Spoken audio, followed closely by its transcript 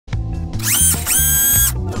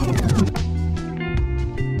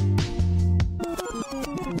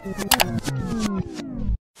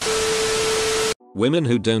Women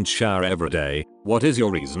who don't shower every day, what is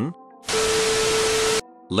your reason?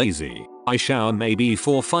 Lazy. I shower maybe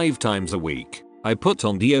 4-5 times a week. I put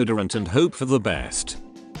on deodorant and hope for the best.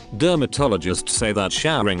 Dermatologists say that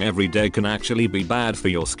showering every day can actually be bad for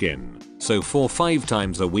your skin, so 4-5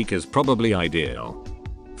 times a week is probably ideal.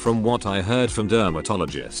 From what I heard from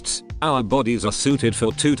dermatologists, our bodies are suited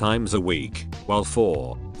for 2 times a week, while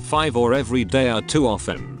 4, 5 or every day are too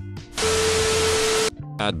often.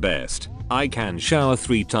 At best, I can shower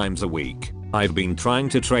 3 times a week. I've been trying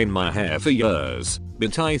to train my hair for years,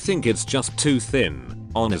 but I think it's just too thin.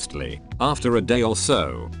 Honestly, after a day or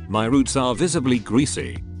so, my roots are visibly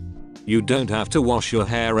greasy. You don't have to wash your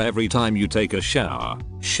hair every time you take a shower.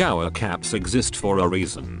 Shower caps exist for a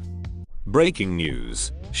reason. Breaking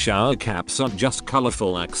news. Shower caps are just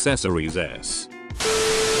colorful accessories.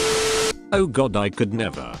 Oh god, I could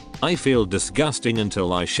never. I feel disgusting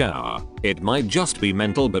until I shower. It might just be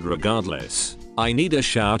mental, but regardless, I need a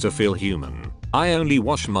shower to feel human. I only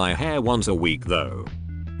wash my hair once a week though.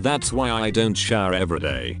 That's why I don't shower every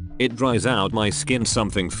day. It dries out my skin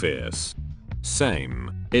something fierce. Same.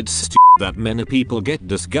 It's stupid that many people get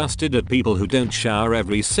disgusted at people who don't shower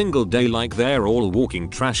every single day like they're all walking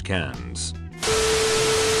trash cans.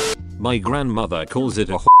 My grandmother calls it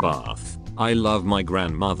a bath. I love my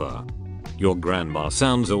grandmother. Your grandma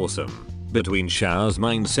sounds awesome. Between showers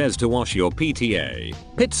mine says to wash your PTA,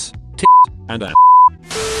 pits, tits, and ass.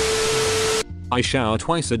 I shower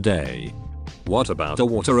twice a day. What about a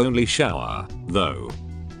water only shower, though?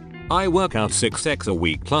 I work out 6x a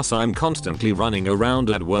week, plus I'm constantly running around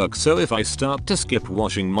at work, so if I start to skip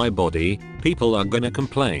washing my body, people are gonna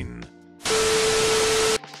complain.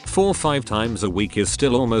 4-5 times a week is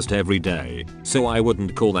still almost every day, so I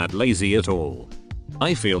wouldn't call that lazy at all.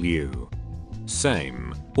 I feel you.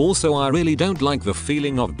 Same. Also, I really don't like the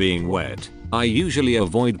feeling of being wet. I usually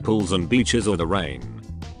avoid pools and beaches or the rain.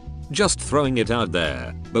 Just throwing it out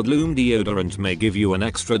there, but Loom deodorant may give you an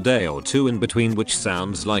extra day or 2 in between, which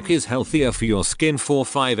sounds like is healthier for your skin.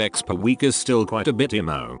 4-5x per week is still quite a bit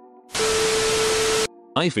emo.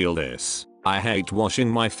 I feel this. I hate washing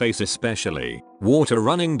my face, especially. Water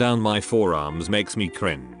running down my forearms makes me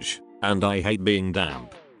cringe. And I hate being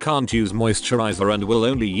damp. Can't use moisturizer and will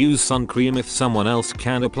only use sun cream if someone else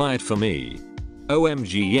can apply it for me.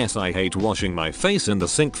 OMG, yes, I hate washing my face in the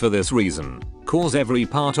sink for this reason. Cause every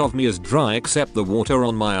part of me is dry except the water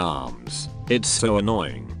on my arms. It's so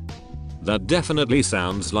annoying. That definitely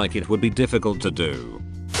sounds like it would be difficult to do.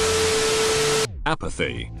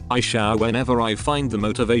 Apathy. I shower whenever I find the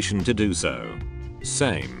motivation to do so.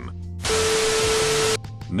 Same.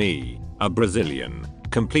 Me, a Brazilian,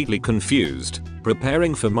 completely confused,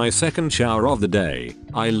 preparing for my second shower of the day.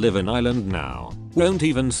 I live in Ireland now. Won't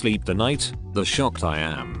even sleep tonight. The shocked I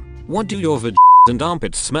am. What do your vaginas and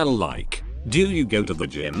armpits smell like? Do you go to the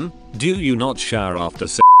gym? Do you not shower after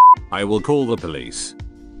sex? I will call the police.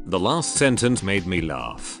 The last sentence made me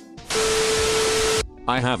laugh.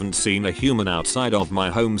 I haven't seen a human outside of my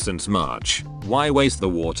home since March. Why waste the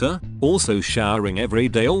water? Also, showering every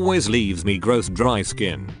day always leaves me gross dry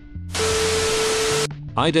skin.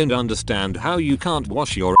 I don't understand how you can't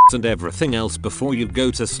wash your ass and everything else before you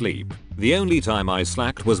go to sleep. The only time I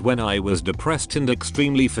slacked was when I was depressed and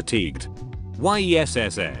extremely fatigued.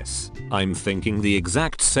 YSSS. I'm thinking the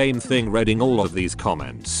exact same thing reading all of these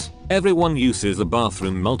comments. Everyone uses the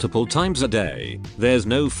bathroom multiple times a day. There's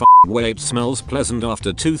no way it smells pleasant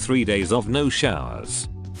after 2-3 days of no showers.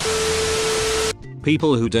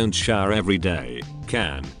 People who don't shower every day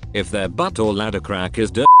can, if their butt or ladder crack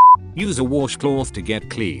is dirty, use a washcloth to get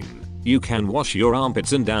clean. You can wash your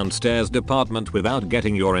armpits in downstairs department without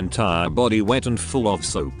getting your entire body wet and full of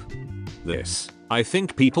soap. I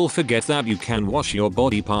think people forget that you can wash your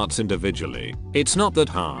body parts individually. It's not that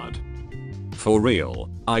hard. For real,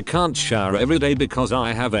 I can't shower every day because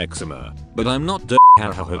I have eczema, but I'm not dirty.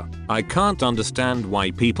 I can't understand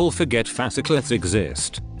why people forget fascicles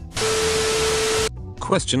exist.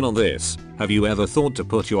 Question on this: have you ever thought to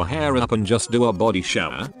put your hair up and just do a body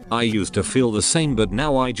shower? I used to feel the same, but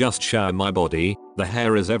now I just shower my body. The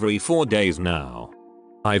hair is every 4 days now.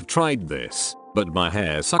 I've tried this, but my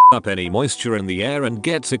hair sucks up any moisture in the air and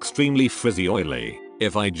gets extremely frizzy oily.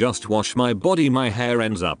 If I just wash my body, my hair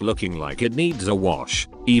ends up looking like it needs a wash,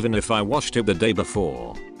 even if I washed it the day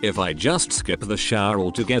before. If I just skip the shower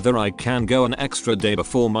altogether, I can go an extra day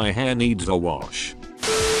before my hair needs a wash.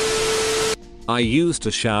 I used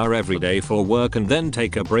to shower every day for work and then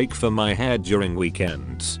take a break for my hair during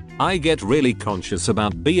weekends. I get really conscious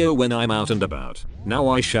about BO when I'm out and about. Now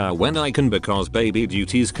I shower when I can because baby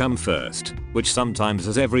duties come first, which sometimes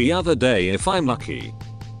is every other day if I'm lucky.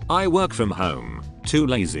 I work from home. Too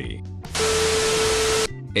lazy.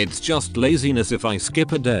 It's just laziness if I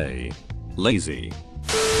skip a day. Lazy.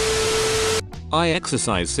 I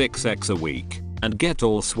exercise 6x a week and get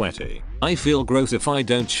all sweaty. I feel gross if I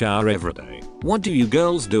don't shower every day. What do you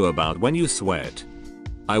girls do about when you sweat?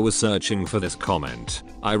 I was searching for this comment.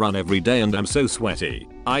 I run every day and I'm so sweaty.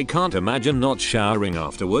 I can't imagine not showering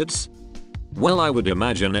afterwards. Well, I would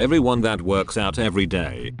imagine everyone that works out every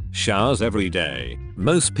day showers every day.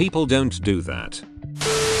 Most people don't do that.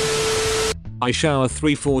 I shower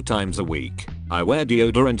 3-4 times a week. I wear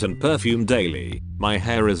deodorant and perfume daily. My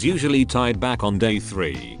hair is usually tied back on day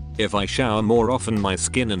 3. If I shower more often, my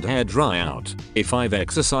skin and hair dry out. If I've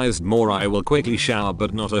exercised more, I will quickly shower,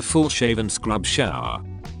 but not a full shave and scrub shower.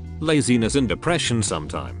 Laziness and depression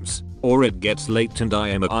sometimes. Or it gets late and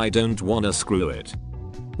I don't wanna screw it.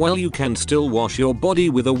 Well, you can still wash your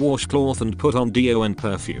body with a washcloth and put on deo and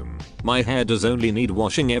perfume. My hair does only need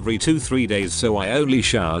washing every 2-3 days, so I only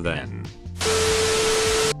shower then.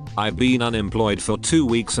 I've been unemployed for 2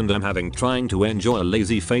 weeks and I'm trying to enjoy a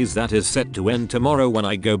lazy phase that is set to end tomorrow when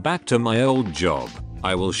I go back to my old job.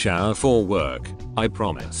 I will shower for work, I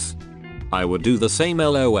promise. I would do the same,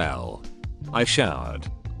 lol. I showered.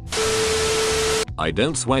 I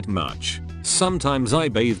don't sweat much. Sometimes I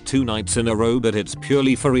bathe 2 nights in a row, but it's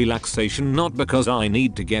purely for relaxation, not because I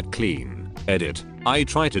need to get clean. Edit. I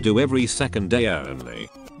try to do every second day only.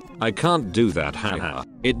 I can't do that, haha.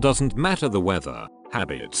 It doesn't matter the weather.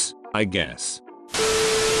 Habits, I guess.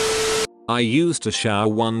 I used to shower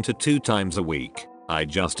 1 to 2 times a week. I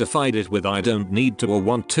justified it with I don't need to or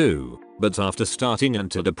want to, but after starting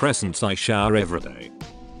antidepressants I shower every day.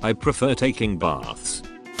 I prefer taking baths.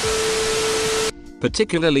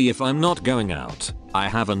 Particularly if I'm not going out. I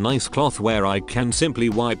have a nice cloth where I can simply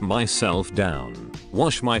wipe myself down,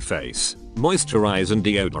 wash my face, moisturize and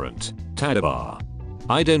deodorant. Tada.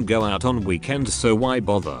 I don't go out on weekends, so why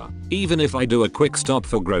bother? Even if I do a quick stop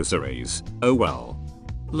for groceries. Oh well.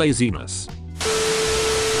 Laziness.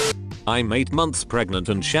 I'm 8 months pregnant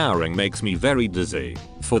and showering makes me very dizzy.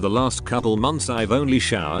 For the last couple months I've only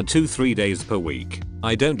showered 2-3 days per week.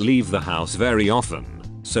 I don't leave the house very often,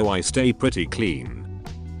 so I stay pretty clean.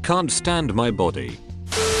 Can't stand my body.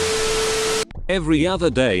 Every other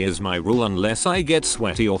day is my rule unless I get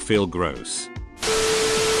sweaty or feel gross.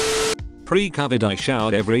 Pre-COVID I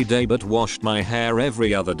showered every day but washed my hair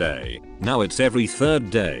every other day. Now it's every 3rd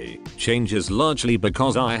day. Changes largely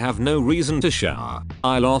because I have no reason to shower.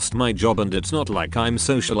 I lost my job and it's not like I'm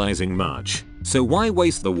socializing much, so why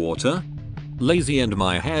waste the water? Lazy, and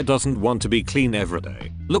my hair doesn't want to be clean every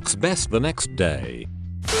day. Looks best the next day.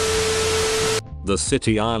 The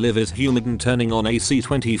city I live is humid and turning on AC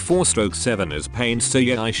 24/7 is pain, so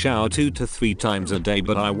yeah, I shower 2 to 3 times a day,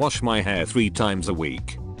 but I wash my hair 3 times a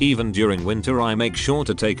week. Even during winter I make sure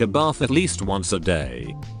to take a bath at least once a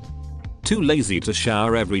day. Too lazy to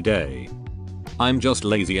shower every day. I'm just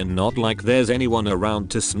lazy and not like there's anyone around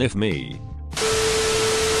to sniff me.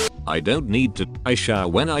 I don't need to. I shower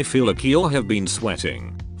when I feel icky or have been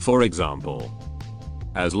sweating, for example.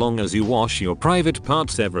 As long as you wash your private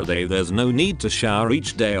parts every day, there's no need to shower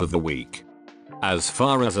each day of the week. As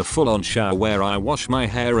far as a full-on shower where I wash my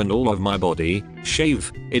hair and all of my body,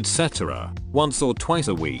 shave, etc. once or twice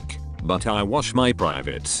a week, but I wash my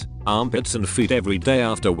privates, armpits and feet every day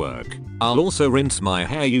after work. I'll also rinse my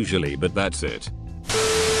hair usually, but that's it.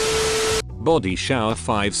 Body shower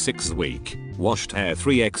 5-6 week, washed hair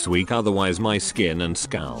 3x week, otherwise my skin and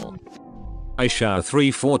scalp. I shower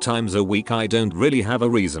 3-4 times a week. I don't really have a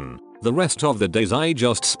reason. The rest of the days I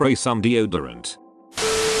just spray some deodorant.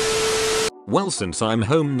 Well, since I'm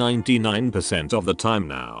home 99% of the time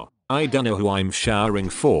now, I don't know who I'm showering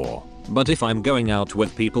for, but if I'm going out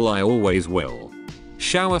with people I always will.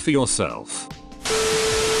 Shower for yourself.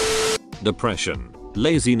 Depression,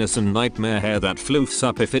 laziness and nightmare hair that floofs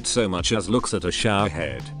up if it so much as looks at a shower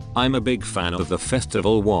head. I'm a big fan of the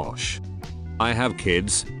festival wash. I have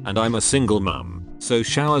kids, and I'm a single mum, so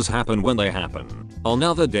showers happen when they happen. On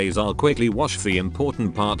other days I'll quickly wash the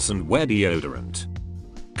important parts and wear deodorant.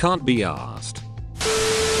 Can't be asked.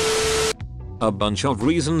 A bunch of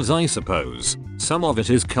reasons, I suppose. Some of it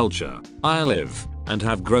is culture. I live, and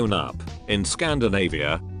have grown up, in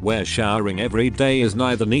Scandinavia, where showering every day is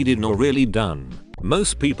neither needed nor really done.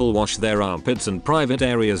 Most people wash their armpits and private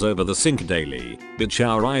areas over the sink daily, but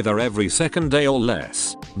shower either every 2nd day or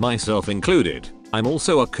less, myself included. I'm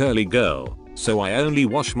also a curly girl, so I only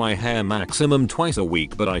wash my hair maximum twice a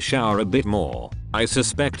week, but I shower a bit more. I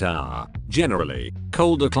suspect our, generally,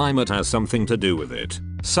 colder climate has something to do with it.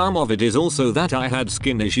 Some of it is also that I had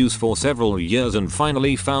skin issues for several years and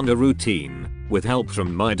finally found a routine, with help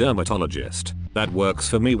from my dermatologist. That works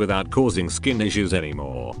for me without causing skin issues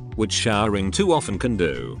anymore, which showering too often can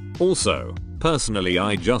do. Also, personally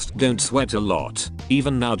I just don't sweat a lot,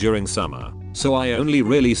 even now during summer, so I only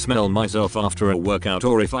really smell myself after a workout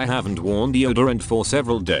or if I haven't worn deodorant for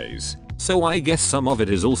several days, so I guess some of it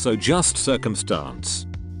is also just circumstance.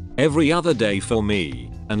 Every other day for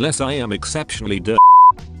me, unless I am exceptionally dirty.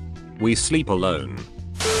 We sleep alone.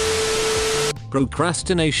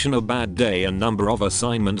 Procrastination, a bad day, a number of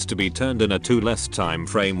assignments to be turned in a too less time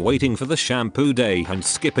frame, waiting for the shampoo day and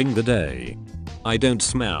skipping the day. I don't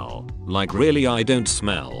smell, like really I don't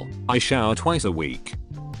smell, I shower twice a week.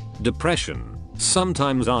 Depression,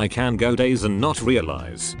 sometimes I can go days and not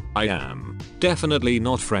realize I am definitely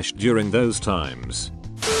not fresh during those times.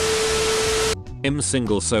 I'm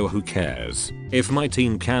single, so who cares? If my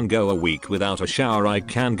team can go a week without a shower, I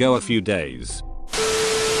can go a few days.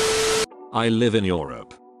 I live in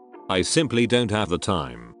Europe. I simply don't have the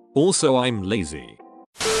time. Also I'm lazy.